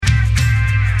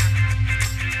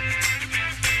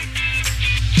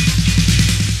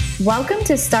Welcome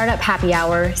to Startup Happy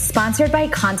Hour, sponsored by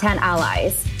Content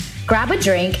Allies. Grab a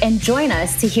drink and join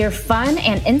us to hear fun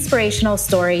and inspirational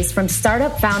stories from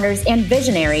startup founders and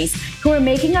visionaries who are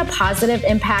making a positive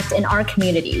impact in our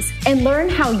communities, and learn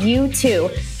how you too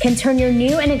can turn your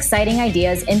new and exciting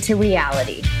ideas into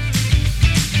reality.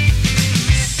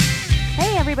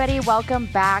 Hey everybody, welcome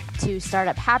back to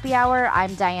Startup Happy Hour.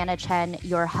 I'm Diana Chen,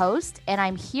 your host, and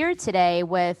I'm here today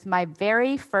with my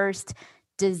very first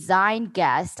design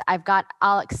guest. I've got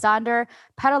Alexander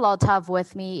Perelotov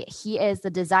with me. He is the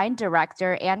design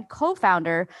director and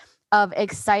co-founder of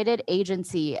Excited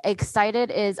Agency.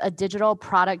 Excited is a digital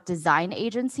product design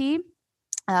agency.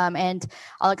 And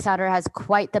Alexander has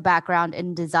quite the background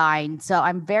in design. So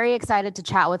I'm very excited to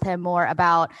chat with him more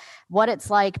about what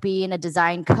it's like being a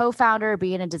design co-founder,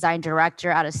 being a design director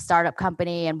at a startup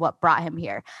company, and what brought him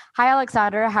here. Hi,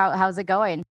 Alexander. How's it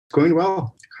going? It's going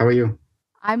well. How are you?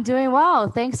 I'm doing well.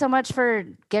 Thanks so much for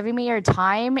giving me your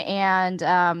time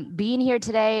and being here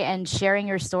today and sharing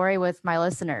your story with my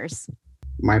listeners.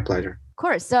 My pleasure. Of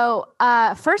course. So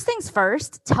first things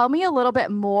first, tell me a little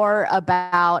bit more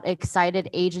about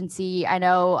Excited Agency. I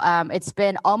know it's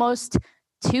been almost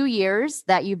 2 years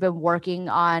that you've been working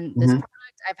on this product.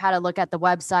 I've had a look at the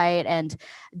website and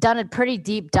done a pretty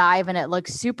deep dive, and it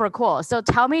looks super cool. So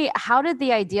tell me, how did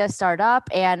the idea start up?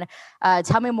 And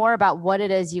tell me more about what it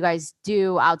is you guys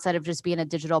do outside of just being a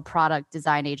digital product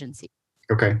design agency.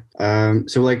 Okay.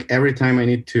 So like every time I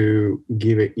need to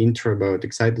give an intro about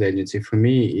Excited Agency, for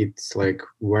me, it's like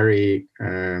very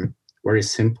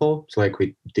simple. So like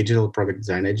with digital product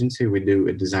design agency, we do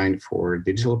a design for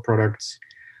digital products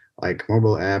like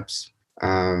mobile apps,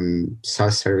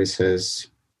 SaaS services,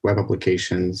 web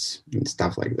applications, and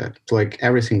stuff like that. So like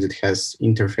everything that has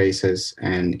interfaces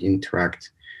and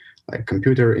interact, like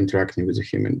computer interacting with a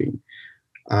human being.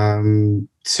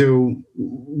 So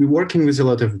we're working with a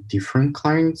lot of different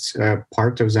clients.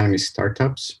 Part of them is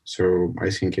startups. So I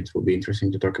think it will be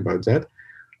interesting to talk about that.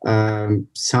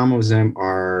 Some of them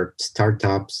are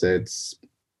startups that's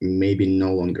maybe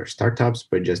no longer startups,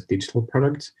 but just digital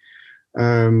products.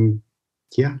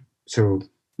 So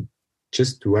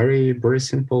just very, very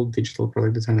simple digital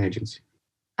product design agency.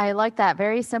 I like that.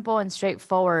 Very simple and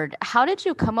straightforward. How did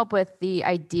you come up with the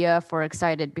idea for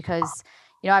Excited? Because,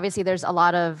 obviously there's a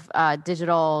lot of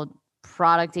digital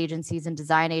product agencies and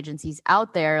design agencies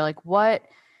out there. Like what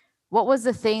was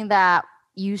the thing that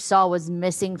you saw was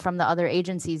missing from the other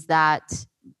agencies that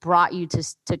brought you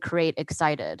to create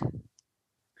Excited?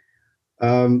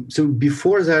 So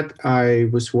before that, I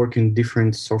was working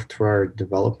different software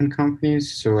development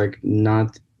companies. So like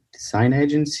not design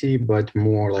agency, but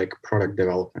more like product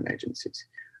development agencies.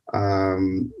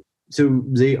 So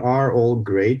they are all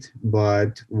great,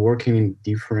 but working in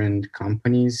different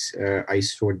companies, I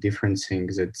saw different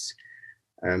things that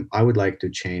I would like to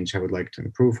change. I would like to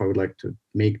improve. I would like to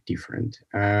make different.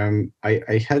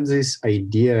 I had this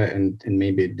idea and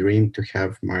maybe a dream to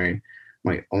have my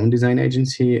own design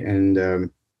agency and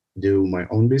do my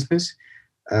own business.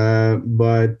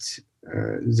 But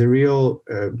the real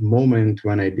moment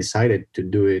when I decided to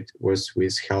do it was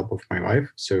with help of my wife.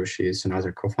 So she is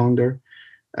another co-founder.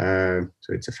 So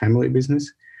it's a family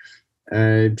business.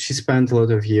 She spent a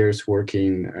lot of years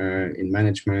working in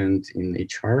management, in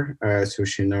HR. So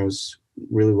she knows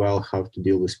really well how to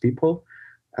deal with people.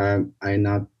 I'm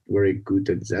not very good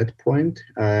at that point.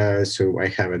 So I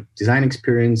have a design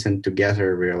experience, and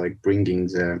together we're like bringing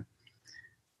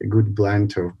a good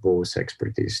blend of both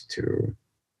expertise to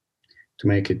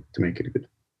make it good.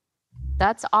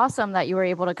 That's awesome that you were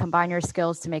able to combine your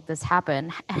skills to make this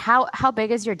happen. How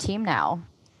big is your team now?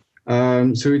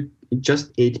 So it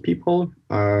just 8 people.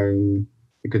 You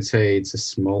could say it's a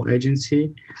small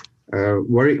agency.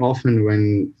 Very often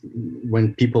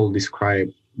when people describe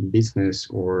business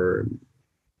or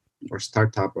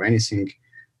startup or anything,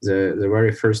 the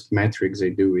very first metrics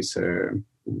they do is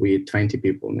we're 20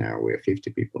 people now, we're 50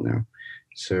 people now.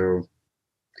 So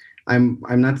I'm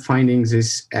not finding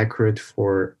this accurate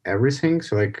for everything.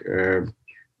 So like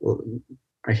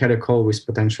I had a call with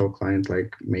potential client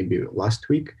like maybe last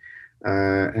week,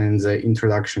 and the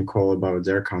introduction call about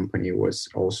their company was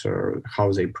also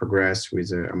how they progress with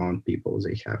the amount of people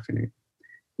they have in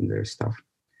their stuff.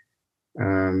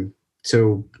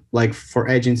 So like for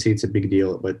agency, it's a big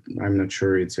deal, but I'm not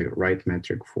sure it's a right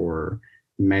metric for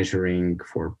measuring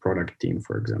for product team,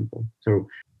 for example. So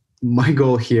my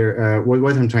goal here,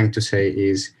 what I'm trying to say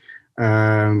is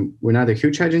we're not a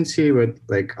huge agency, but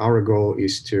like our goal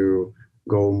is to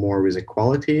go more with the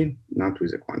quality, not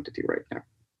with the quantity right now,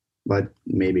 but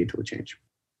maybe it will change.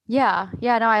 Yeah.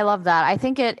 No, I love that. I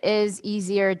think it is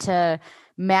easier to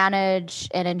manage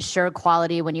and ensure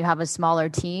quality when you have a smaller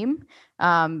team,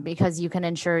 because you can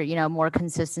ensure, more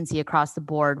consistency across the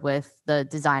board with the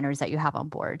designers that you have on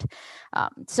board.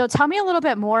 So tell me a little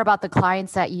bit more about the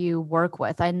clients that you work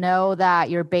with. I know that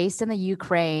you're based in the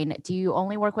Ukraine. Do you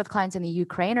only work with clients in the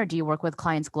Ukraine, or do you work with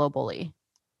clients globally?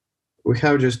 We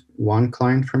have just one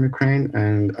client from Ukraine,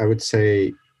 and I would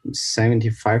say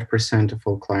 75% of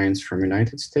all clients from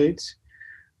United States,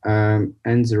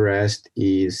 and the rest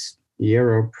is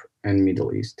Europe and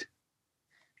Middle East.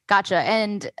 Gotcha.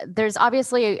 And there's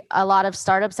obviously a lot of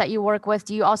startups that you work with.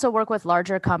 Do you also work with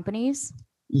larger companies?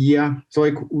 Yeah, so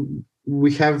like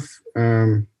we have,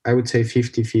 I would say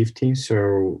 50-50.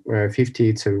 So 50,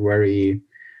 it's a very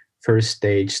first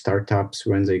stage startups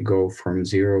when they go from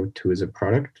zero to the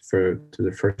product to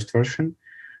the first version.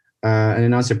 And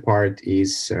another part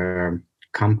is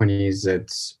companies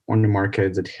that's on the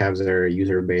market that have their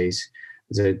user base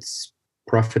that's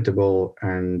profitable,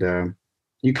 and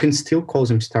you can still call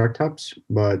them startups,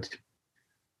 but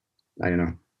I don't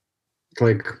know.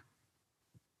 Like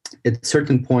at a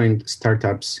certain point,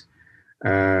 startups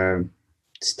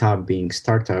stop being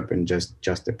startup and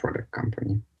just a product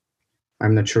company.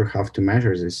 I'm not sure how to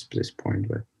measure this point,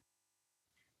 but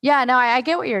yeah, no, I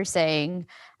get what you're saying.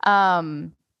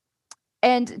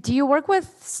 And do you work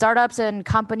with startups and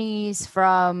companies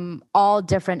from all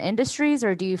different industries,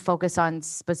 or do you focus on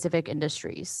specific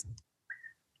industries?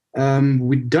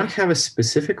 We don't have a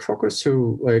specific focus.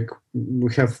 So like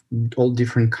we have all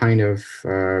different kind of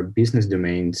business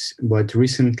domains, but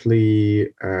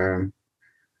recently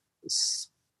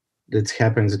it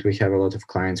happens that we have a lot of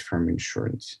clients from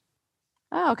insurance.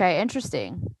 Oh, okay.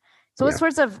 Interesting. So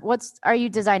Yeah. are you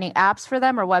designing apps for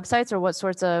them or websites, or what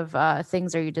sorts of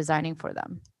things are you designing for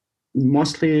them?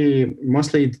 Mostly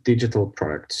it's digital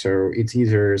products. So it's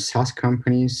either SaaS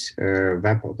companies,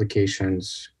 web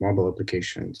applications, mobile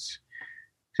applications.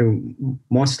 So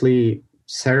mostly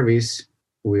service,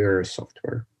 we're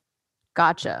software.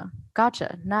 Gotcha.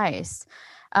 Nice.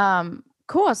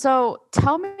 Cool. So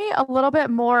tell me a little bit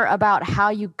more about how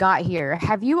you got here.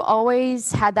 Have you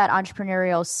always had that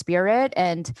entrepreneurial spirit?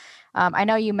 And I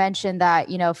know you mentioned that,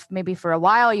 maybe for a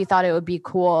while you thought it would be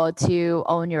cool to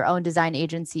own your own design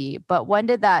agency, but when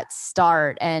did that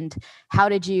start, and how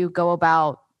did you go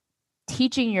about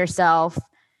teaching yourself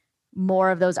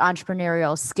more of those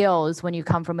entrepreneurial skills when you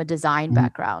come from a design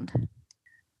background?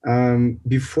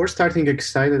 Before starting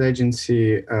Excited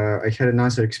Agency, I had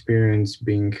another experience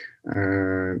being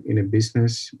in a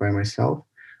business by myself.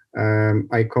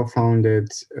 I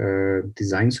co-founded a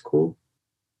design school,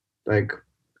 like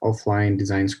offline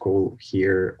design school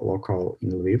here, local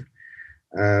in Lviv.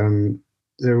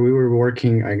 So we were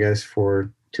working, I guess,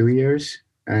 for 2 years,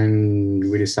 and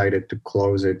we decided to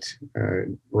close it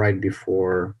right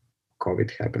before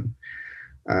COVID happened.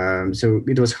 So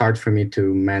it was hard for me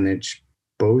to manage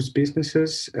both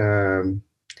businesses.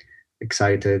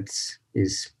 Excited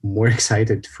is more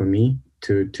excited for me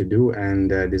to do, and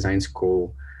design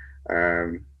school,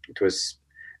 it was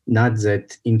not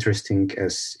that interesting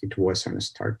as it was on the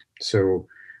start. So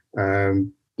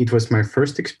it was my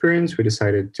first experience.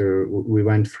 We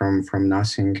went from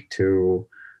nothing to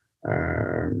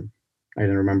I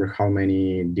don't remember how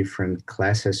many different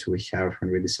classes we have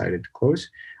when we decided to close.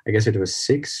 I guess it was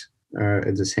 6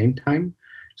 at the same time.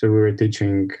 So we were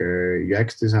teaching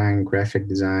UX design, graphic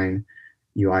design,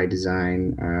 UI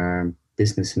design,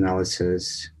 business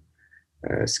analysis,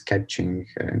 sketching,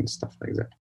 and stuff like that.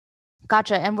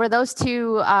 Gotcha. And were those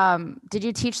two, did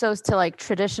you teach those to like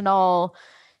traditional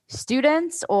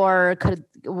students, or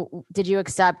did you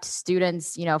accept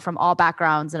students, from all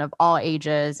backgrounds and of all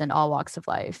ages and all walks of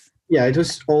life? Yeah, it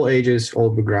was all ages, all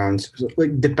backgrounds. So,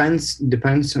 like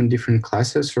depends on different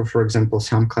classes. So for example,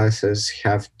 some classes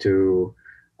have to,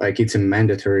 like it's a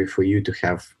mandatory for you to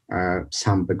have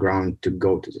some background to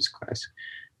go to this class.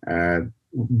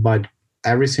 But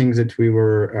everything that we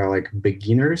were like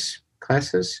beginners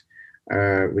classes,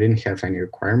 we didn't have any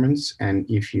requirements. And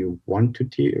if you want to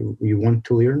you want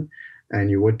to learn and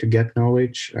you want to get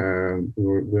knowledge,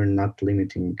 we're not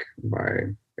limiting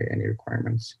by any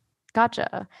requirements.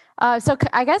 Gotcha. So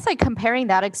I guess like comparing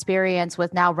that experience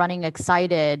with now running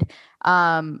Excited,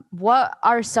 what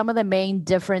are some of the main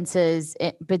differences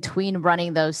between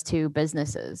running those two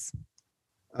businesses?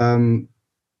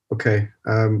 Okay.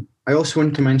 I also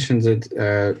want to mention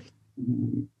that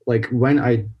like when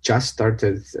I just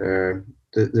started,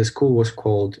 the school was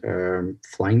called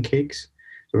Flying Cakes.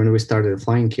 So when we started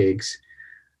Flying Cakes,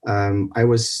 I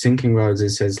was thinking about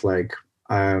this as like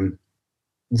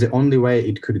the only way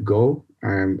it could go.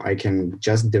 I can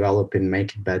just develop and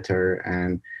make it better,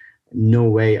 and no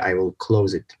way I will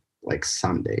close it. like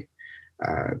someday.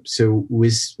 So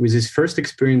with this first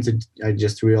experience, I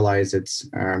just realized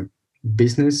that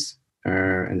business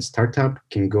and startup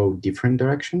can go different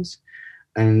directions,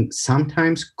 and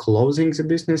sometimes closing the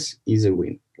business is a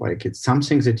win. Like it's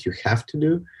something that you have to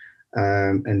do,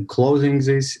 and closing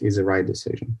this is the right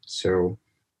decision. So,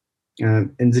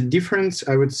 and the difference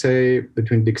I would say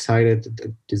between Big Sided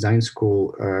and design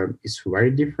school is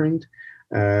very different.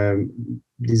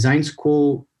 Design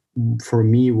school for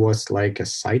me was like a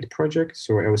side project,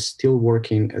 so I was still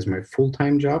working as my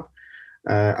full-time job.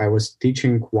 I was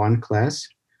teaching one class,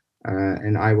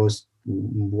 and I was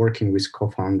working with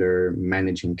co-founder,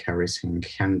 managing everything,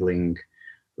 handling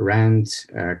rent,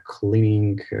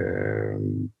 cleaning,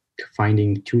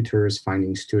 finding tutors,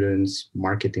 finding students,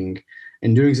 marketing.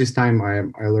 And during this time,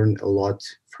 I learned a lot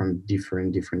from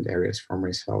different areas for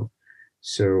myself.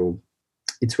 So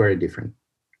it's very different.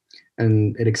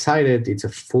 And at Excited, it's a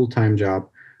full-time job.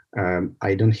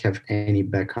 I don't have any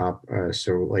backup.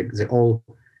 So like the all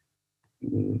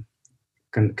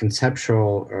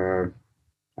conceptual,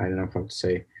 I don't know how to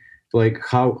say, like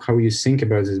how you think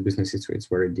about this business, it's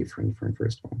very different from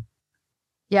first one.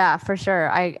 Yeah, for sure.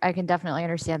 I can definitely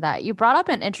understand that. You brought up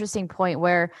an interesting point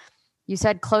where you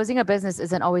said closing a business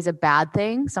isn't always a bad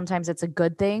thing. Sometimes it's a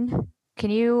good thing. Can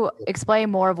you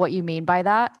explain more of what you mean by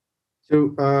that?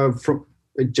 So from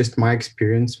just my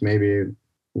experience, maybe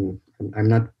I'm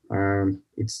not.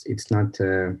 It's not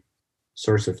a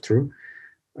source of truth.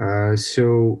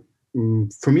 So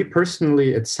for me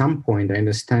personally, at some point, I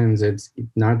understand that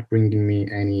it's not bringing me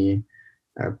any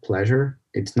pleasure.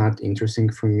 It's not interesting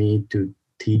for me to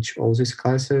teach all these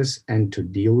classes and to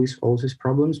deal with all these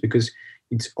problems because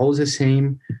it's all the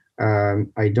same.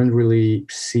 I don't really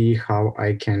see how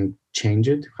I can change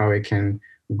it, how I can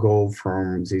go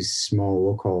from this small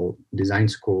local design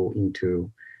school into,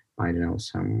 I don't know,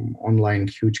 some online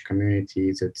huge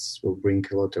community that will bring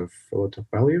a lot of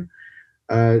value.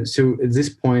 So at this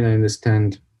point, I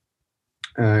understand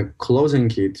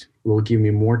closing it will give me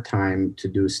more time to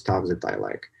do stuff that I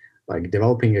like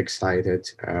developing Excited,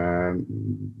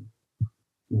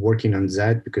 working on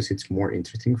that because it's more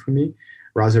interesting for me,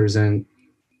 rather than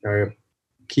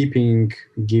giving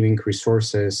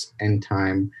resources and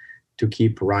time to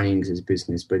keep running this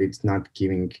business, but it's not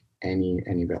giving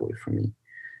any value for me.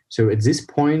 So at this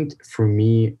point, for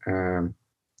me,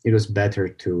 it was better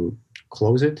to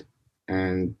close it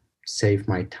and save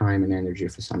my time and energy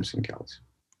for something else.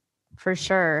 For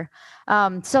sure.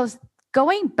 So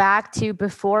going back to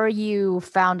before you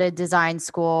founded Design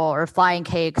School or Flying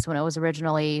Cakes when it was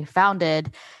originally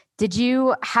founded, did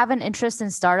you have an interest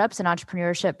in startups and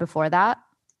entrepreneurship before that?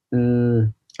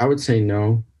 I would say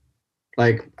no.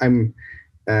 Like I'm,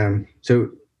 so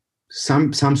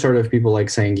some sort of people like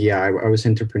saying, yeah, I was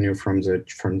entrepreneur from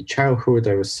the childhood.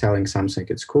 I was selling something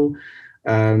at school.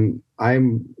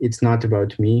 It's not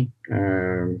about me.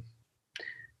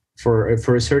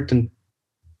 For a certain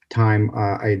time,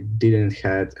 I didn't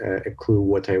had a clue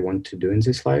what I want to do in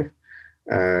this life.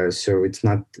 So it's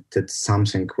not that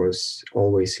something was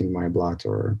always in my blood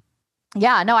or.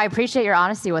 Yeah, no, I appreciate your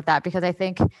honesty with that because I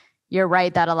think you're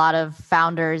right that a lot of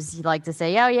founders like to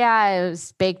say, oh yeah, it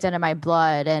was baked into my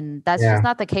blood. And that's just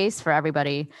not the case for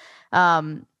everybody.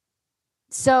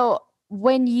 So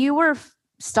when you were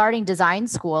starting design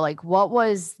school, like what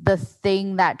was the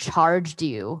thing that charged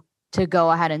you to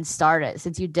go ahead and start it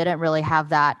since you didn't really have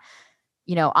that,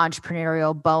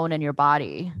 entrepreneurial bone in your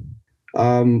body?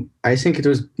 I think it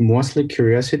was mostly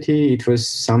curiosity. It was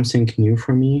something new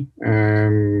for me.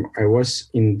 I was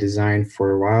in design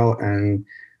for a while, and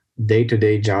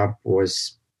day-to-day job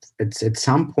was at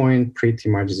some point pretty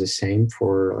much the same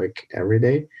for like every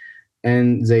day.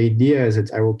 And the idea is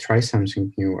that I will try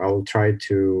something new. I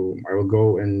will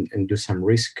go and do some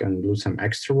risk and do some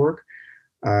extra work.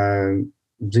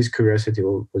 This curiosity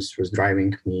was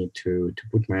driving me to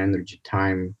put my energy,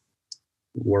 time,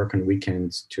 work on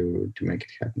weekends to make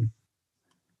it happen.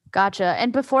 Gotcha.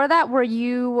 And before that, were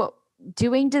you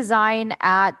doing design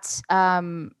at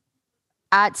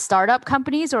startup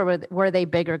companies or were they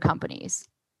bigger companies?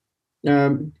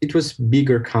 It was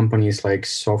bigger companies like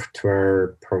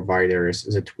software providers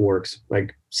that works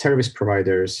like service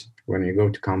providers. When you go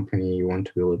to company, you want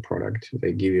to build a product,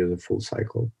 they give you the full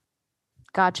cycle.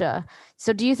 Gotcha.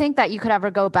 So do you think that you could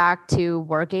ever go back to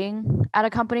working at a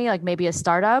company, like maybe a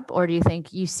startup, or do you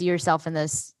think you see yourself in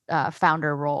this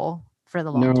founder role for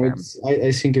the long term?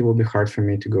 I think it will be hard for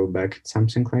me to go back to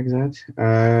something like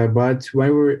that. But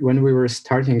when we were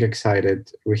starting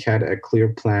Excited, we had a clear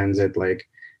plan that like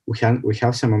we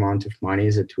have some amount of money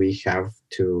that we have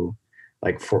to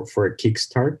like for a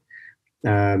kickstart.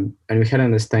 And we had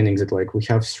understanding that like we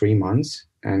have 3 months,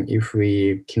 and if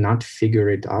we cannot figure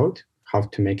it out how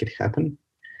to make it happen,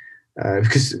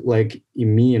 because like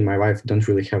me and my wife don't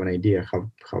really have an idea how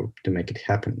to make it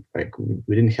happen. Like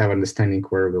we didn't have understanding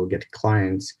where we'll get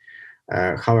clients,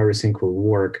 how everything will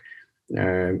work.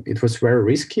 It was very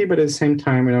risky, but at the same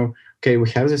time, okay, we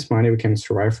have this money, we can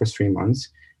survive for 3 months.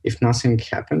 If nothing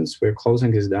happens, we're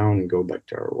closing this down and go back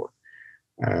to our work.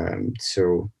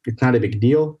 So it's not a big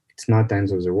deal. It's not the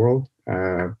end of the world.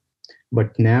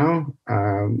 But now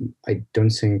I don't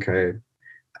think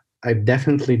I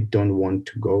definitely don't want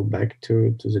to go back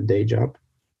to the day job.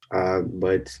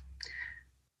 But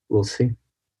we'll see.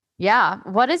 Yeah.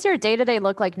 What does your day-to-day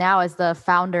look like now as the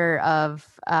founder of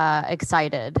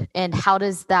Excited? And how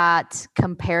does that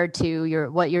compare to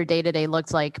what your day-to-day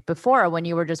looked like before when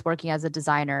you were just working as a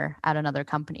designer at another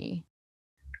company?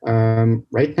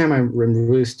 Right now, I'm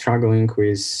really struggling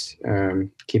with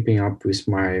keeping up with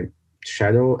my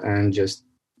schedule and just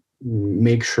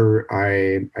make sure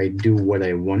I do what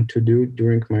I want to do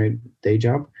during my day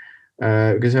job.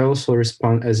 Because I also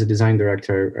respond as a design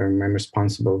director, I'm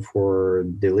responsible for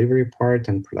delivery part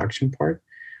and production part.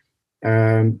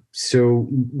 So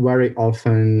very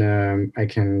often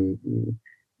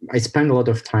I spend a lot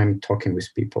of time talking with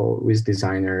people, with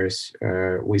designers,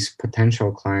 with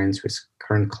potential clients, with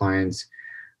current clients.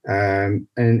 And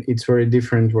it's very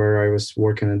different where I was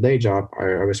working a day job.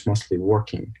 I was mostly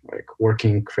working,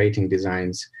 creating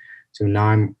designs. So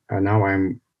now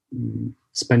I'm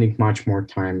spending much more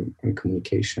time on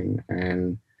communication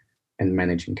and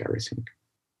managing everything.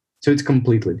 So it's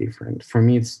completely different. For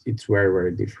me, it's very,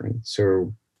 very different.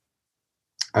 So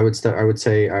I would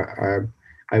say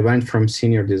I went from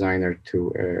senior designer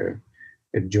to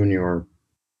a junior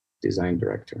design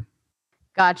director.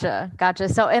 Gotcha.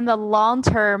 So in the long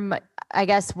term, I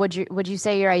guess would you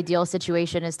say your ideal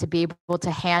situation is to be able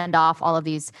to hand off all of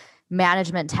these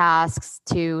management tasks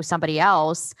to somebody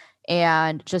else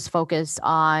and just focus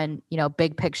on,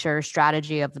 big picture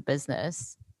strategy of the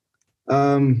business?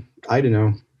 I don't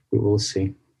know. We will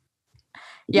see.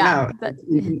 Yeah.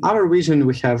 In our vision,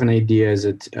 we have an idea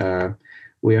that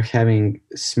we are having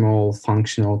small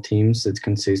functional teams that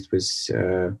consist with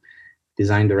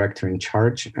design director in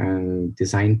charge and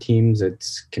design teams that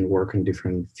can work on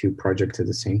different few projects at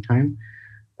the same time.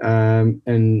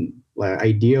 And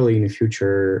ideally in the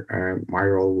future, my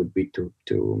role would be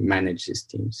to manage these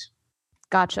teams.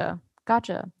 Gotcha.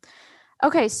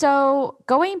 Okay, so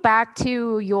going back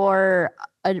to your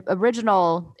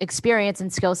original experience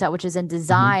and skill set, which is in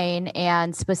design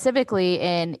and specifically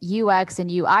in UX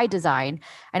and UI design.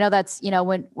 I know that's,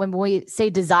 when we say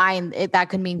design, that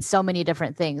could mean so many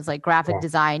different things like graphic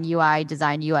design, UI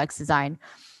design, UX design.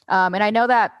 And I know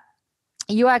that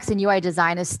UX and UI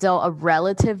design is still a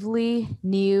relatively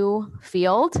new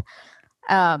field.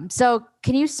 So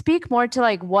can you speak more to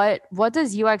like what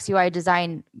does UX UI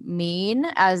design mean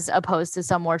as opposed to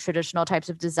some more traditional types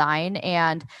of design,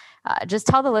 and just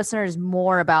tell the listeners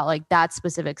more about like that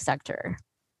specific sector?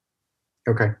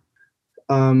 Okay.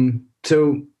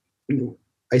 So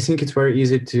I think it's very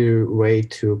easy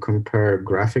to compare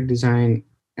graphic design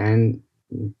and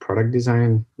product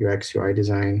design, UX UI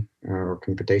design, or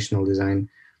computational design.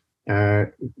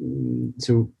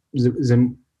 So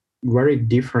the very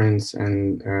difference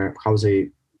and how they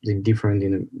different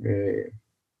in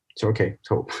so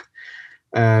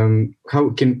how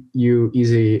can you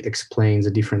easily explain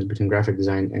the difference between graphic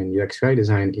design and UX UI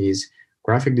design? Is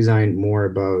graphic design more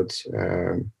about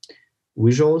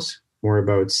visuals, more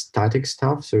about static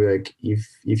stuff? So like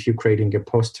if you're creating a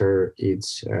poster,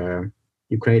 it's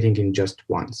you're creating it just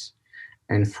once.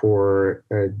 And for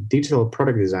digital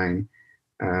product design,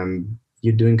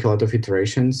 you're doing a lot of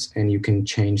iterations and you can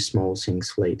change small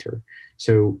things later.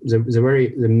 So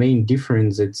the main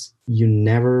difference is you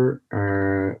never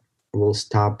will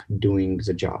stop doing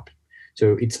the job.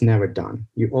 So it's never done.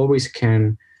 You always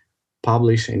can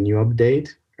publish a new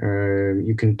update.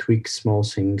 You can tweak small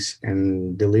things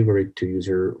and deliver it to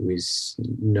user with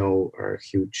no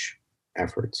huge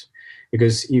efforts.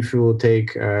 Because if you will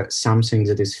take something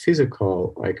that is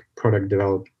physical, like product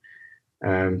development,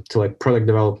 to like product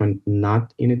development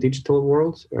not in a digital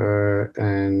world,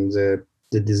 and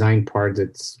the design part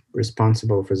that's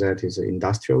responsible for that is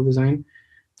industrial design.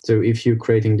 So if you're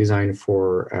creating design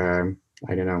for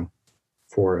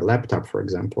for a laptop, for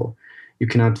example, you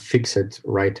cannot fix it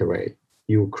right away.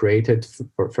 You created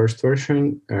for first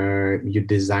version, you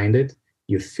designed it,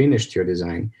 you finished your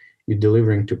design, you're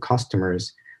delivering to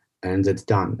customers, and that's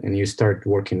done, and you start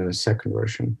working on a second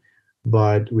version.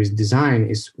 But with design,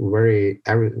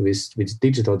 with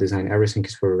digital design, everything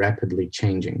is very rapidly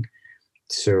changing.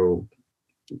 So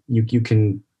you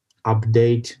can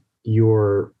update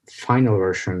your final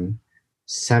version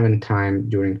 7 times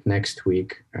during next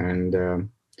week, and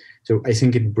so I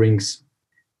think it brings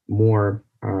more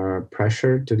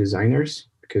pressure to designers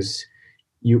because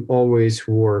you always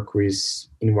work with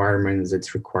environments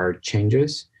that require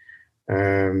changes.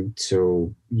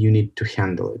 So you need to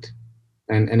handle it.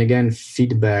 And again,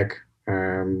 feedback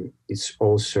is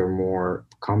also more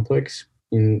complex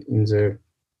in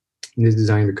this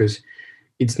design because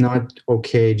it's not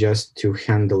okay just to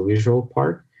handle visual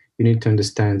part. You need to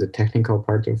understand the technical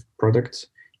part of products.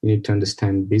 You need to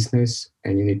understand business,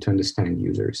 and you need to understand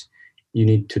users. You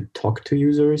need to talk to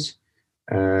users.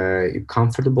 You're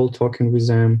comfortable talking with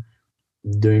them,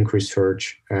 doing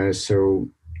research. So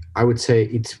I would say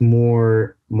it's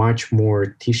much more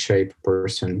T-shaped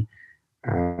person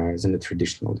than a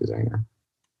traditional designer.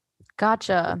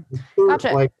 Gotcha.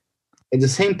 Like at the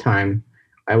same time,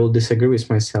 I will disagree with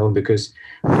myself because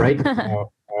right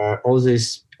now all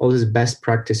these best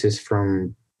practices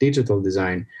from digital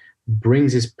design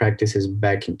brings these practices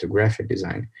back into graphic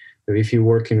design. So if you're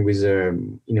working with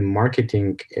in a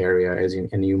marketing area as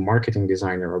a new marketing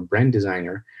designer or brand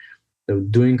designer, so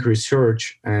doing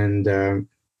research and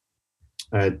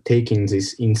taking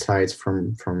these insights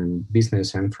from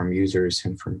business and from users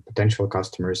and from potential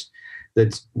customers,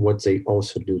 that's what they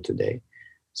also do today.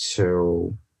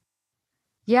 So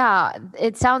yeah,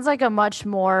 it sounds like a much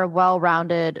more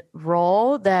well-rounded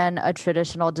role than a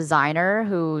traditional designer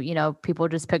who, people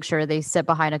just picture they sit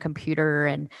behind a computer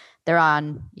and they're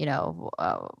on,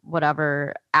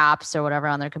 whatever apps or whatever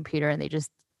on their computer and they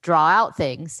just draw out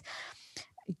things.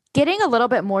 Getting a little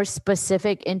bit more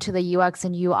specific into the UX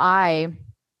and UI,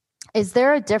 is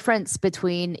there a difference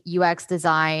between UX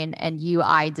design and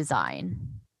UI design?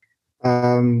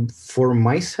 For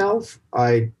myself,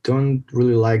 I don't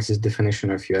really like this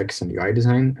definition of UX and UI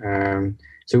design.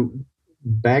 So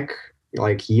back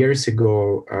like years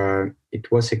ago,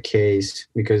 it was a case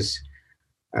because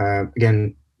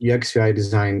again, UX UI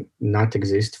design not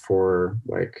exist for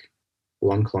like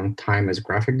long time as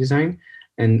graphic design.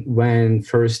 And when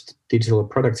first digital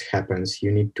products happens,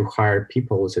 you need to hire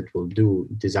people that will do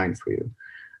design for you.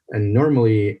 And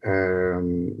normally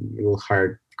you will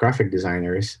hire graphic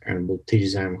designers and will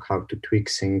teach them how to tweak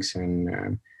things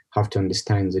and how to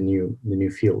understand the new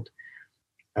field.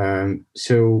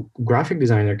 So graphic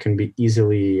designer can be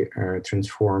easily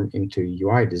transformed into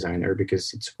UI designer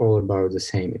because it's all about the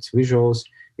same. It's visuals,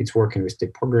 it's working with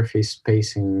typography,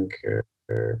 spacing,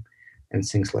 and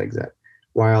things like that.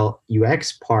 While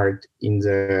UX part in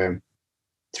the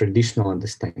traditional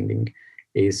understanding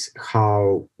is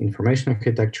how information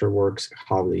architecture works,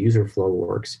 how the user flow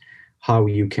works, how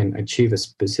you can achieve a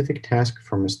specific task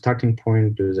from a starting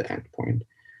point to the end point.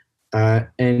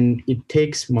 And it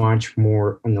takes much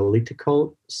more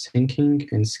analytical thinking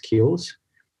and skills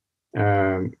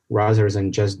rather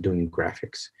than just doing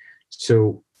graphics.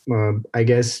 So I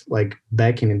guess like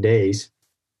back in the days,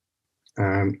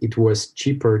 it was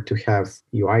cheaper to have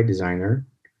UI designer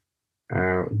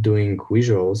doing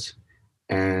visuals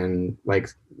and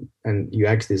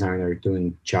UX designer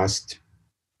doing just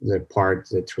the part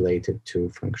that's related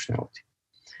to functionality.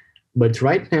 But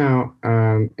right now,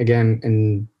 again,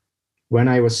 and when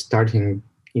I was starting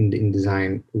in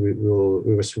design, we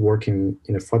was working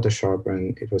in a Photoshop,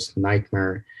 and it was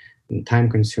nightmare and time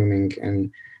consuming,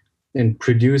 and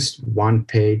produce one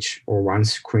page or one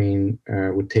screen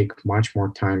would take much more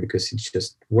time because it's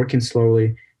just working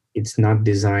slowly. It's not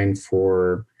designed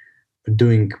for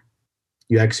doing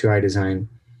UX UI design.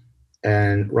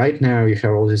 And right now you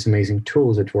have all these amazing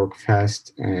tools that work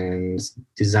fast and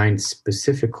designed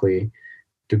specifically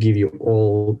to give you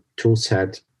all tool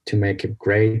set to make a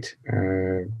great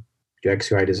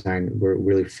UX UI design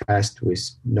really fast with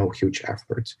no huge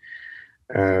efforts.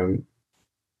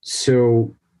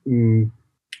 So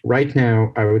right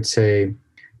now I would say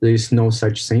there is no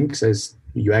such things as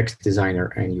UX designer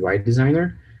and UI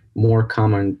designer. More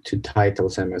common to title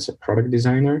them as a product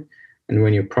designer. And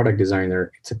when you're a product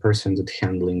designer, it's a person that's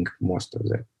handling most of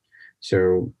that.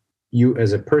 So you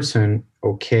as a person,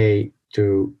 okay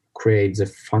to create the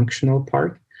functional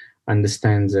part,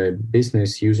 understand the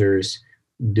business users,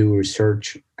 do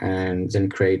research, and then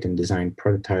create and design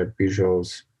prototype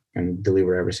visuals and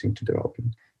deliver everything to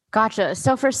development. Gotcha.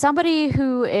 So for somebody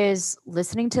who is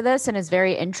listening to this and is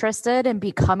very interested in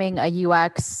becoming a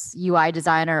UX, UI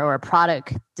designer or a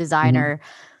product designer,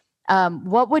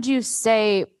 what would you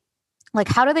say, like,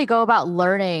 how do they go about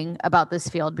learning about this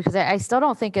field? Because I still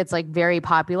don't think it's like very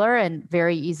popular and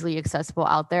very easily accessible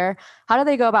out there. How do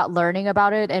they go about learning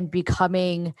about it and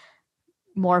becoming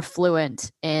more fluent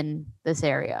in this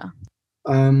area?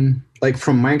 Like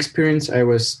from my experience, I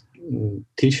was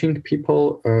teaching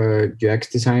people UX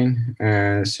design.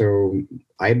 So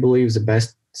I believe the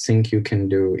best thing you can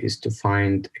do is to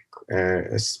find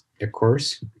a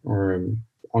course or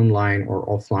online or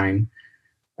offline,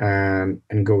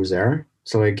 and go there.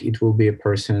 So like it will be a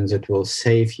person that will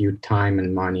save you time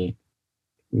and money,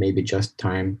 maybe just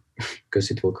time because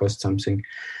it will cost something,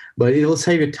 but it will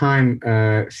save you time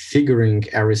figuring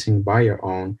everything by your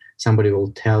own. Somebody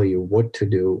will tell you what to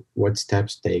do, what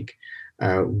steps take,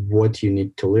 what you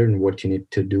need to learn, what you need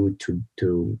to do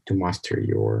to master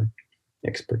your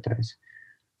expertise.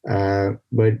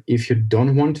 But if you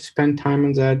don't want to spend time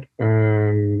on that,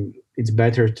 it's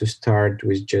better to start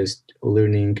with just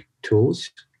learning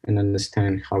tools and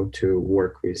understand how to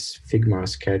work with Figma,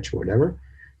 Sketch, whatever.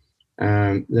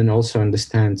 Then also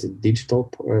understand the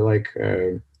digital,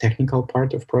 technical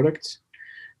part of products,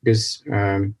 because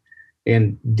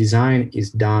and design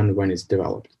is done when it's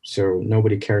developed. So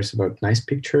nobody cares about nice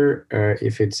picture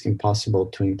if it's impossible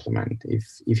to implement.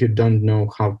 If you don't know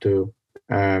how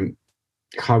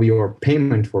your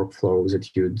payment workflow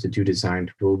that you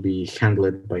designed will be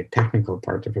handled by technical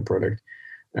part of a product,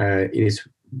 it is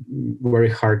very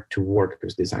hard to work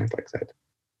with designs like that.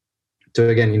 So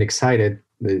again, in Excited,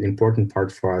 the important part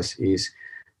for us is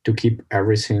to keep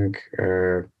everything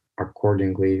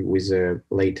accordingly with the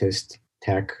latest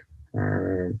tech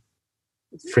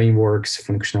frameworks,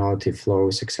 functionality,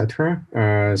 flows, etc.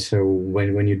 So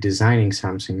when you're designing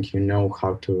something, you know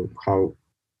how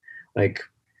like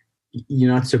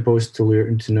you're not supposed to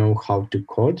learn to know how to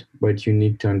code, but you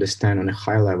need to understand on a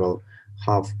high level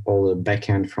how all the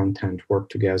backend, front end work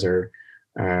together,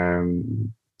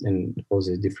 and all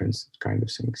the different kind of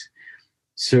things.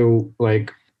 So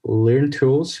like learn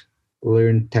tools,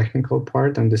 learn technical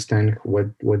part, understand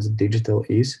what digital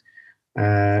is,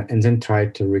 and then try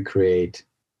to recreate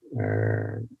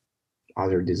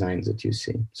other designs that you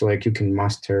see. So like you can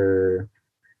master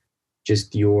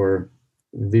just your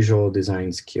visual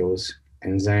design skills,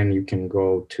 and then you can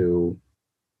go to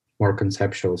more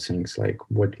conceptual things like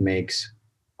what makes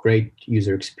great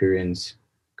user experience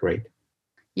great.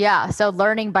 Yeah. So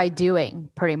learning by doing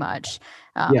pretty much.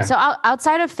 Yeah. So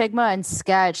outside of Figma and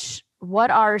Sketch,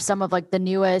 what are some of like the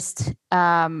newest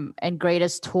and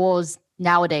greatest tools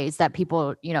nowadays that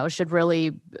people, should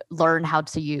really learn how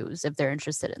to use if they're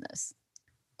interested in this?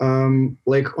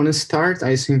 Like on a start,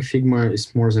 I think Figma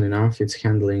is more than enough. It's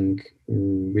handling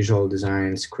visual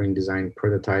design, screen design,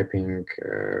 prototyping,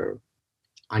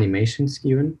 animations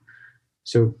even.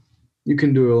 So you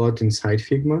can do a lot inside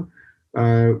Figma.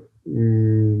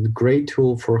 Great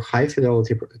tool for high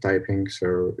fidelity prototyping.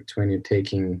 So it's when you're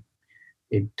taking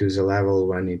it to the level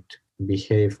when it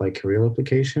behaves like a real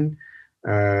application.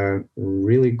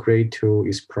 Really great tool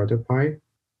is Protopy.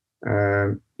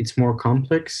 It's more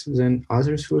complex than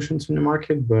other solutions in the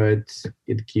market, but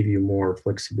it gives you more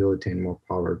flexibility and more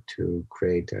power to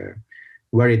create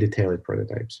very detailed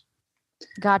prototypes.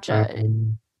 Gotcha.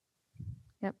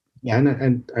 Yep. Yeah,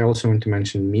 and I also want to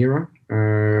mention Mira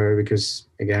because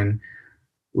again,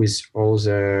 with all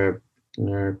the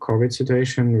COVID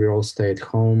situation, we all stay at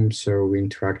home, so we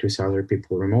interact with other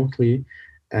people remotely,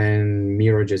 and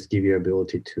Mira just give you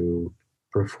ability to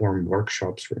perform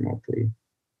workshops remotely,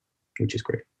 which is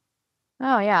great.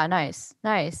 Oh yeah, nice.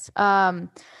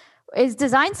 Is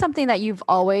design something that you've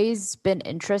always been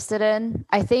interested in?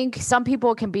 I think some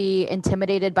people can be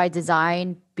intimidated by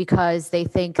design because they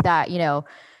think that,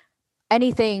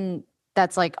 anything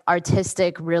that's like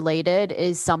artistic related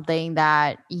is something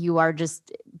that you are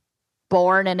just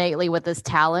born innately with this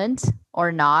talent or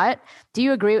not. Do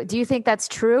you agree? Do you think that's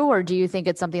true, or do you think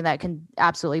it's something that can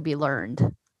absolutely be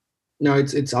learned? No,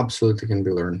 it's absolutely can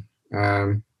be learned.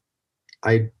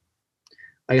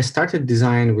 I started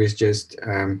design with just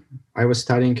I was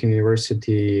studying in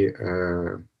university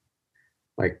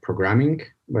like programming,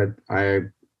 but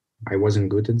I wasn't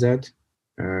good at that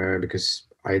because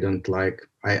I didn't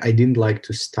like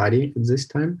to study at this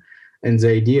time, and the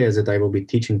idea is that I will be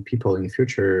teaching people in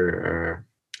future.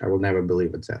 I will never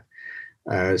believe at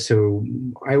that. So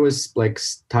I was like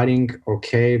studying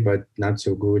okay, but not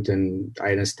so good, and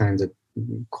I understand that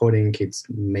coding it's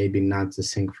maybe not the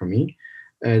thing for me.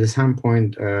 At some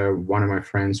point, one of my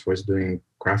friends was doing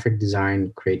graphic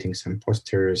design, creating some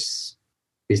posters,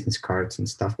 business cards, and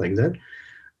stuff like that.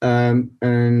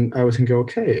 And I was thinking,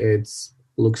 okay, it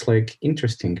looks like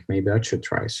interesting. Maybe I should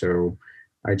try. So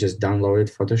I just downloaded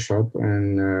Photoshop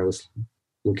and was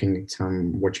watching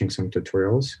some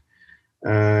tutorials.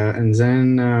 And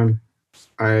then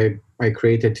I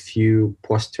created few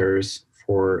posters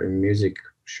for music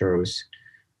shows,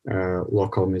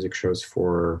 local music shows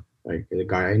for like a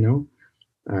guy I know.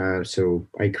 So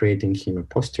I creating him a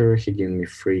poster. He gave me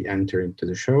free enter into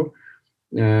the show.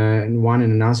 And one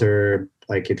and another,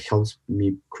 like it helps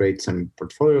me create some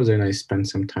portfolios, and I spend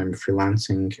some time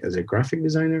freelancing as a graphic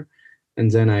designer,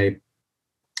 and then I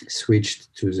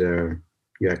switched to the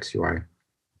UX UI.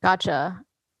 Gotcha.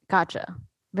 Gotcha.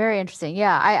 Very interesting.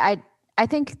 Yeah, I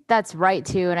think that's right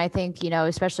too. And I think,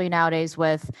 especially nowadays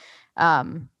with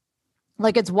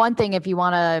like it's one thing if you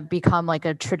want to become like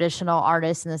a traditional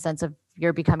artist in the sense of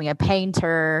you're becoming a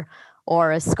painter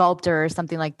or a sculptor or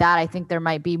something like that. I think there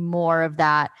might be more of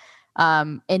that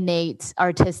innate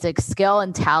artistic skill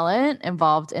and talent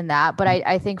involved in that. But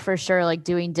I think for sure, like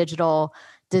doing digital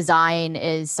design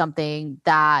is something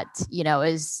that,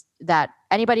 is that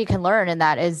anybody can learn. And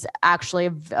that is actually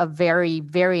a very,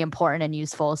 very important and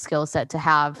useful skill set to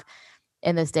have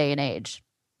in this day and age.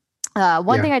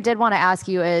 One thing I did want to ask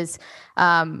you is,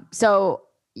 so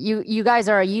you guys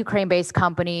are a Ukraine-based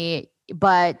company,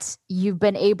 but you've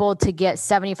been able to get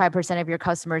 75% of your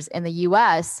customers in the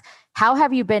US. How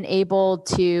have you been able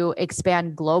to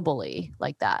expand globally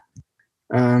like that?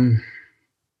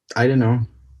 I don't know.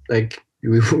 Like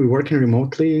we working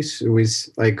remotely with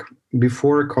like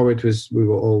before COVID we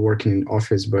were all working in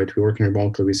office, but we working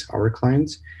remotely with our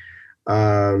clients.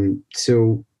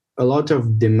 So a lot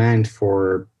of demand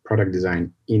for product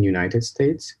design in United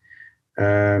States,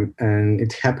 and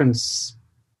it happens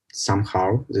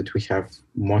somehow that we have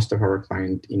most of our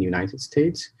client in United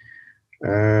States. We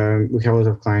have a lot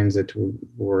of clients that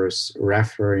was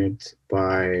referred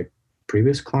by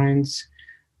previous clients,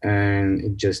 and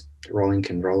it just rolling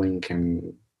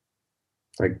and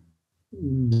like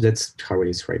that's how it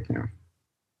is right now.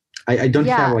 I don't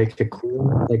have like a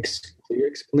clear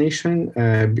explanation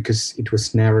because it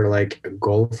was never like a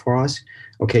goal for us.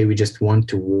 Okay, we just want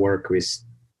to work with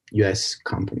US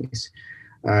companies.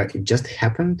 It just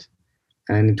happened,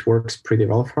 and it works pretty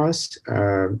well for us.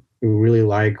 We really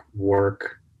like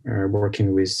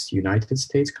working with United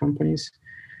States companies.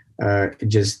 It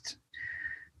just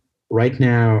right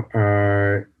now,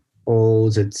 all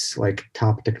that's like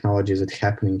top technologies that's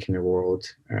happening in the world,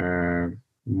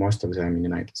 most of them in the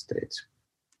United States.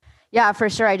 Yeah, for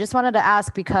sure. I just wanted to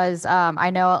ask because I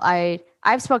know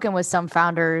I've spoken with some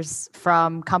founders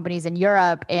from companies in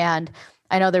Europe, and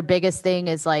I know their biggest thing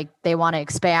is like they want to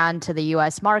expand to the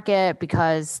US market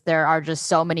because there are just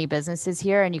so many businesses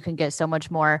here and you can get so much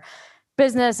more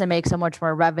business and make so much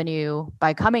more revenue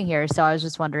by coming here. So I was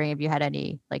just wondering if you had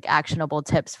any like actionable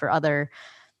tips for other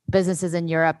businesses in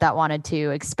Europe that wanted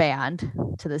to expand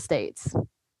to the States.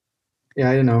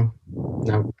 Yeah, I don't know.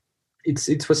 No,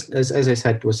 it was as I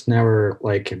said, it was never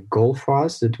like a goal for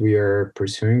us that we are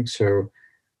pursuing. So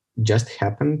it just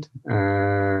happened,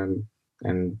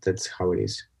 and that's how it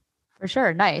is. For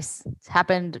sure. Nice. It's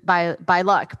happened by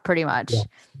luck, pretty much.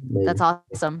 Yeah, that's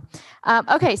awesome.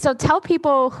 Okay, so tell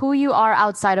people who you are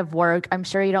outside of work. I'm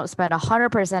sure you don't spend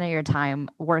 100% of your time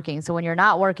working. So when you're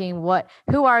not working,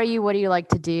 who are you? What do you like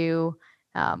to do?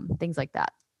 Things like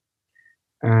that.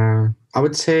 I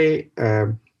would say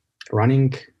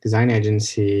running design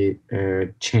agency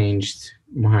changed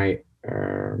my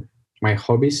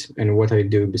hobbies and what I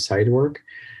do beside work.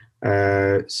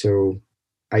 So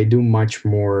I do much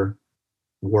more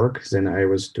work than I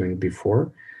was doing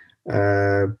before.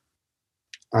 I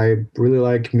really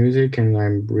like music, and I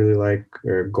really like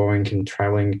going and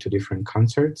traveling to different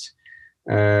concerts.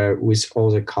 With all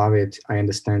the COVID, I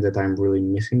understand that I'm really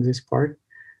missing this part.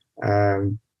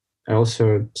 I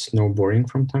also snowboarding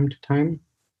from time to time.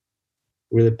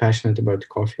 Really passionate about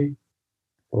coffee.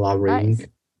 I love reading. Nice.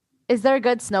 Is there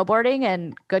good snowboarding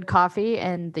and good coffee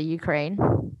in the Ukraine?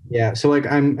 Yeah, so like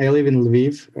I live in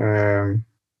Lviv.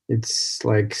 It's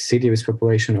like city with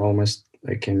population almost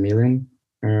like a million.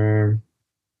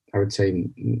 I would say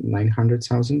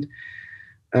 900,000.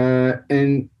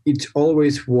 And it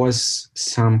always was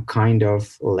some kind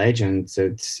of legend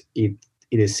that it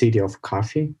is a city of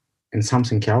coffee and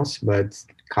something else, but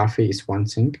coffee is one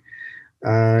thing.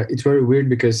 It's very weird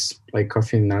because like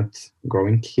coffee not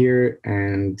growing here,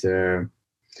 and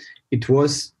it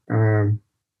was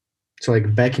so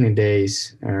like back in the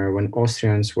days when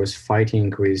Austrians was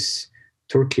fighting with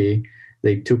Turkey,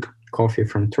 they took coffee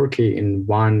from Turkey in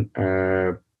one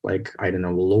like I don't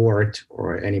know lord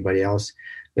or anybody else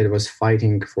that was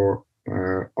fighting for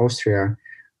Austria.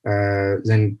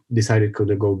 Then decided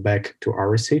to go back to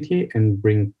our city and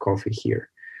bring coffee here.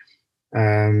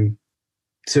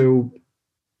 So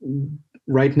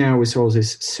right now with all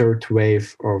this third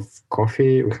wave of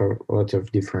coffee, we have a lot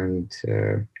of different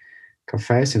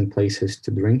cafes and places to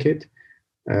drink it.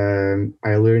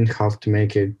 I learned how to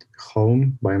make it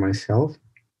home by myself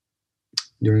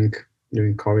during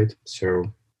during COVID.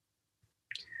 So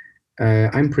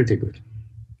I'm pretty good.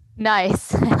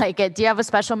 Nice. I like it. Do you have a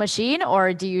special machine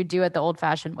or do you do it the old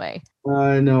fashioned way?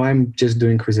 No, I'm just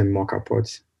doing Cuisine mocha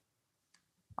pots.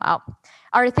 Wow.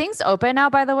 Are things open now,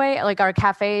 by the way? Like, are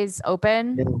cafes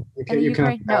open Yeah, in the you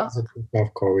cannot Ukraine? No, pass it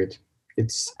without COVID.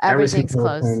 It's everything's everything's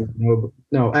closed. open.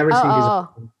 No, Oh, everything is oh,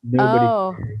 open. Nobody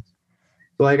oh. cares.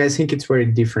 So, like, I think it's very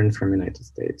different from United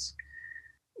States.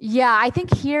 Yeah, I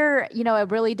think here,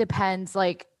 it really depends.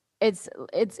 Like, it's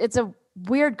a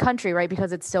weird country, right?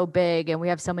 Because it's so big and we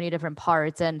have so many different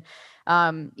parts, and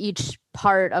each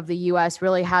part of the U.S.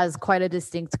 really has quite a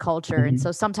distinct culture. And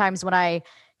so sometimes when I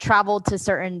travel to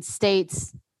certain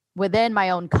states within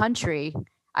my own country,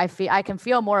 I can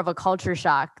feel more of a culture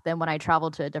shock than when I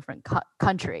travel to a different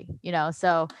country.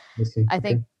 So I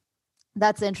think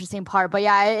that's the interesting part. But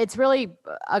yeah, it's really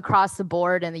across the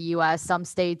board in the U.S. Some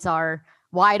states are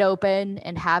wide open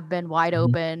and have been wide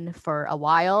open for a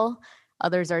while.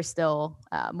 Others are still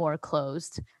more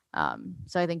closed.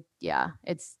 So I think,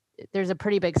 there's a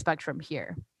pretty big spectrum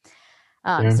here.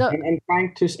 So I'm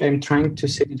trying to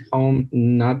sit at home,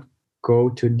 not go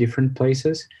to different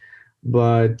places,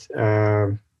 but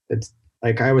it's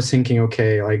like I was thinking,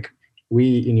 okay, like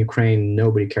we in Ukraine,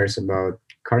 nobody cares about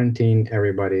quarantine.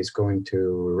 Everybody is going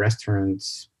to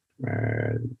restaurants,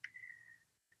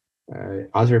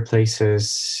 other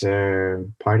places,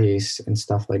 parties and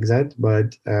stuff like that.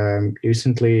 But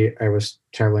recently I was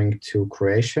traveling to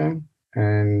Croatia,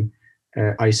 and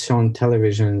I saw on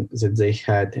television that they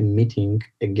had a meeting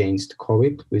against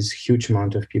COVID with huge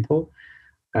amount of people.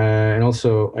 And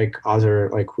also like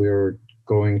we were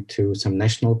going to some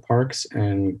national parks,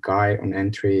 and guy on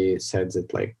entry said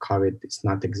that like COVID does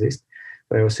not exist.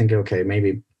 But I was thinking, okay,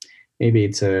 maybe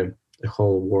it's a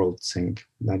whole world thing,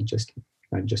 not just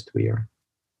we are.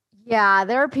 Yeah,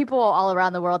 there are people all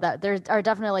around the world that there are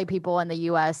definitely people in the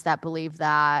US that believe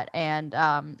that. And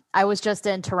I was just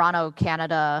in Toronto,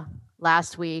 Canada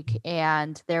last week,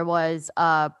 and there was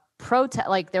a protest,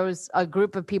 like there was a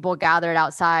group of people gathered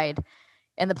outside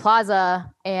in the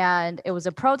plaza, and it was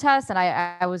a protest. And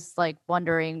I was like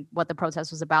wondering what the protest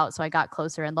was about. So I got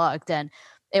closer and looked, and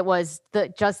it was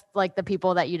just like the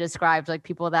people that you described, like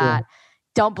people that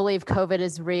don't believe COVID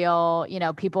is real.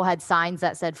 People had signs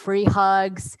that said free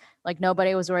hugs, like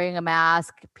nobody was wearing a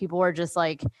mask. People were just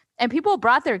like, and people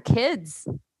brought their kids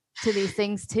to these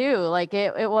things too. Like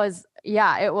it was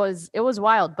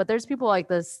wild. But there's people like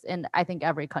this in, I think,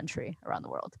 every country around the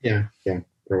world. Yeah,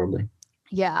 probably.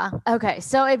 Yeah. Okay.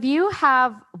 So if you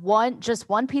have just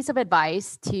one piece of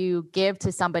advice to give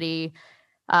to somebody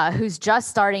who's just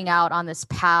starting out on this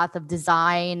path of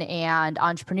design and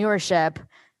entrepreneurship,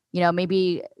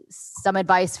 maybe some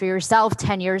advice for yourself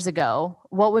 10 years ago,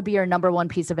 what would be your number one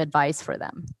piece of advice for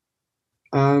them?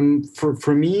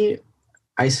 For me,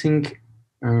 I think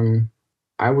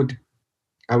I would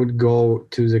go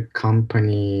to the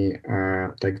company,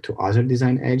 like to other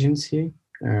design agency,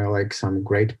 like some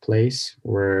great place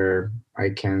where I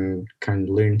can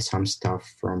learn some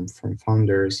stuff from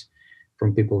founders,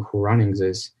 from people who are running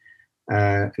this.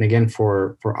 And again,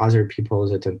 for other people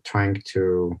that are trying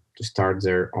to start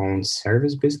their own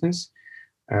service business,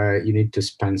 you need to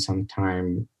spend some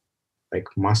time like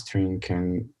mastering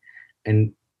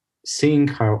and seeing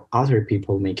how other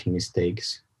people making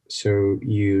mistakes. So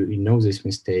you know these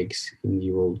mistakes and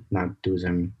you will not do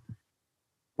them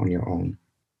on your own.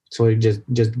 So you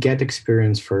just get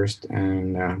experience first,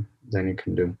 and then you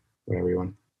can do whatever you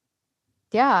want.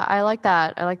 Yeah, I like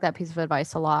that. I like that piece of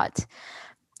advice a lot.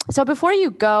 So before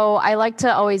you go, I like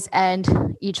to always end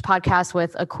each podcast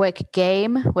with a quick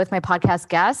game with my podcast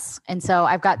guests. And so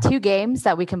I've got 2 games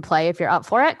that we can play if you're up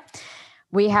for it.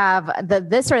 We have the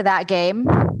this or that game,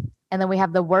 and then we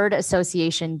have the word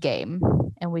association game,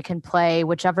 and we can play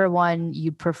whichever one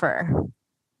you prefer.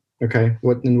 Okay.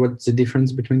 What's the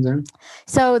difference between them?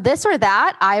 So this or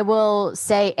that, I will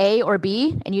say A or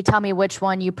B, and you tell me which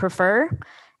one you prefer.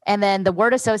 And then the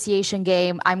word association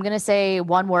game, I'm going to say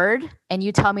one word, and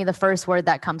you tell me the first word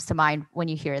that comes to mind when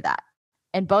you hear that.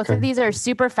 And both of these are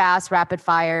super fast, rapid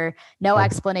fire, no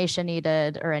explanation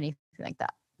needed or anything like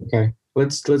that. Okay.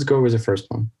 Let's go with the first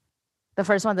one. The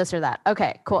first one, this or that.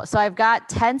 Okay, cool. So I've got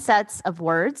 10 sets of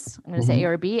words. I'm going to say A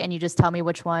or B, and you just tell me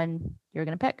which one you're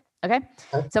going to pick. Okay?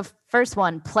 So first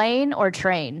one, plane or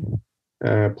train?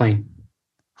 Plane.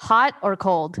 Hot or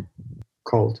cold?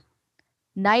 Cold.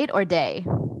 Night or day?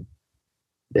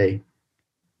 Day.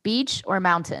 Beach or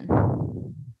mountain?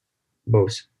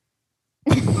 Both.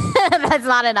 That's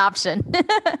not an option.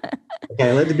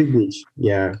 Okay, let it be beach.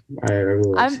 Yeah, I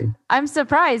will see. I'm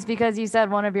surprised because you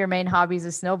said one of your main hobbies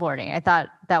is snowboarding. I thought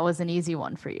that was an easy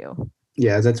one for you.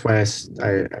 Yeah, that's why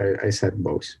I said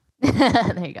both.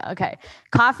 There you go. Okay.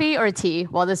 Coffee or tea?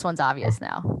 Well, this one's obvious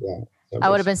now. Yeah, I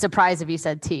would have been surprised if you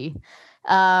said tea.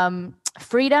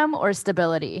 Freedom or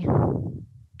stability?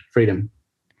 freedom,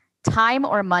 Time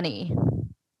or money?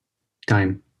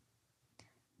 time,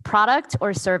 Product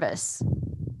or service?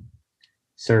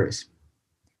 service,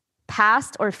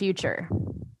 Past or future?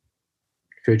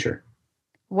 future,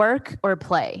 Work or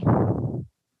play?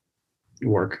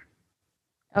 work.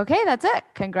 Okay, that's it.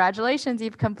 Congratulations.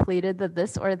 You've completed the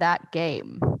this or that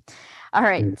game. All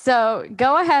right. So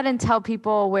go ahead and tell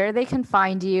people where they can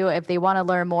find you if they want to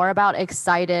learn more about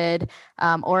Excited,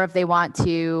 or if they want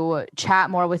to chat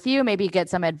more with you, maybe get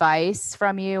some advice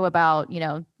from you about,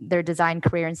 their design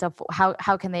career and stuff.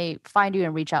 How can they find you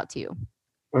and reach out to you?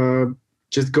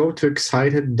 Just go to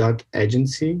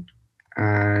excited.agency,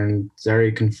 and there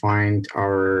you can find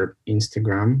our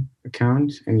Instagram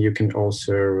account, and you can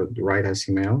also write us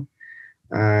email,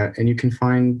 and you can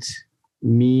find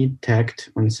me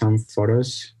tagged on some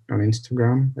photos on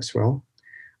Instagram as well.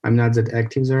 I'm not that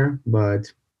active there,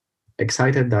 but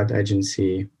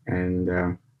excited.agency, and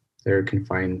there you can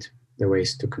find the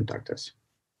ways to contact us.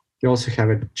 We also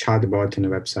have a chat bot on the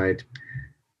website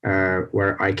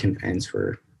where I can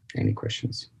answer any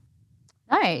questions.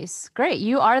 Nice. Great.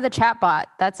 You are the chatbot.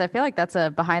 I feel like that's a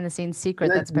behind the scenes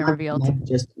secret that's been revealed.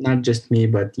 Not just me,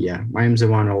 but yeah, I'm the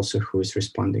one also who is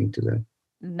responding to that.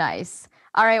 Nice.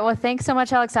 All right. Well, thanks so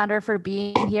much, Alexander, for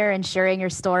being here and sharing your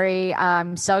story.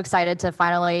 I'm so excited to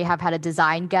finally have had a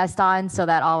design guest on so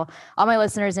that all my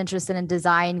listeners interested in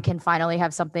design can finally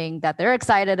have something that they're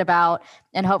excited about.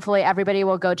 And hopefully everybody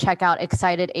will go check out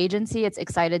Excited Agency. It's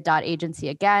excited.agency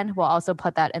again. We'll also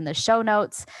put that in the show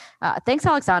notes. Thanks,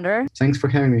 Alexander. Thanks for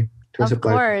having me. It was a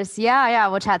pleasure. Of course. Yeah.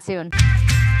 We'll chat soon.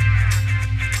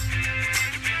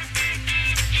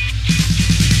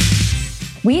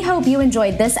 We hope you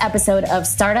enjoyed this episode of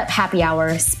Startup Happy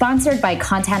Hour, sponsored by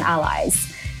Content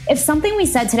Allies. If something we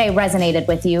said today resonated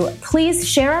with you, please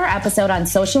share our episode on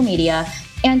social media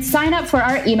and sign up for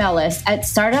our email list at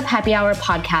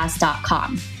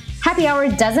startuphappyhourpodcast.com. Happy Hour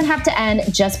doesn't have to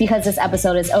end just because this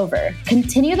episode is over.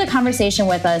 Continue the conversation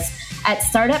with us at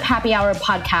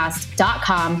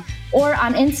startuphappyhourpodcast.com or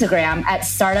on Instagram at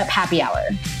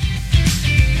startuphappyhour.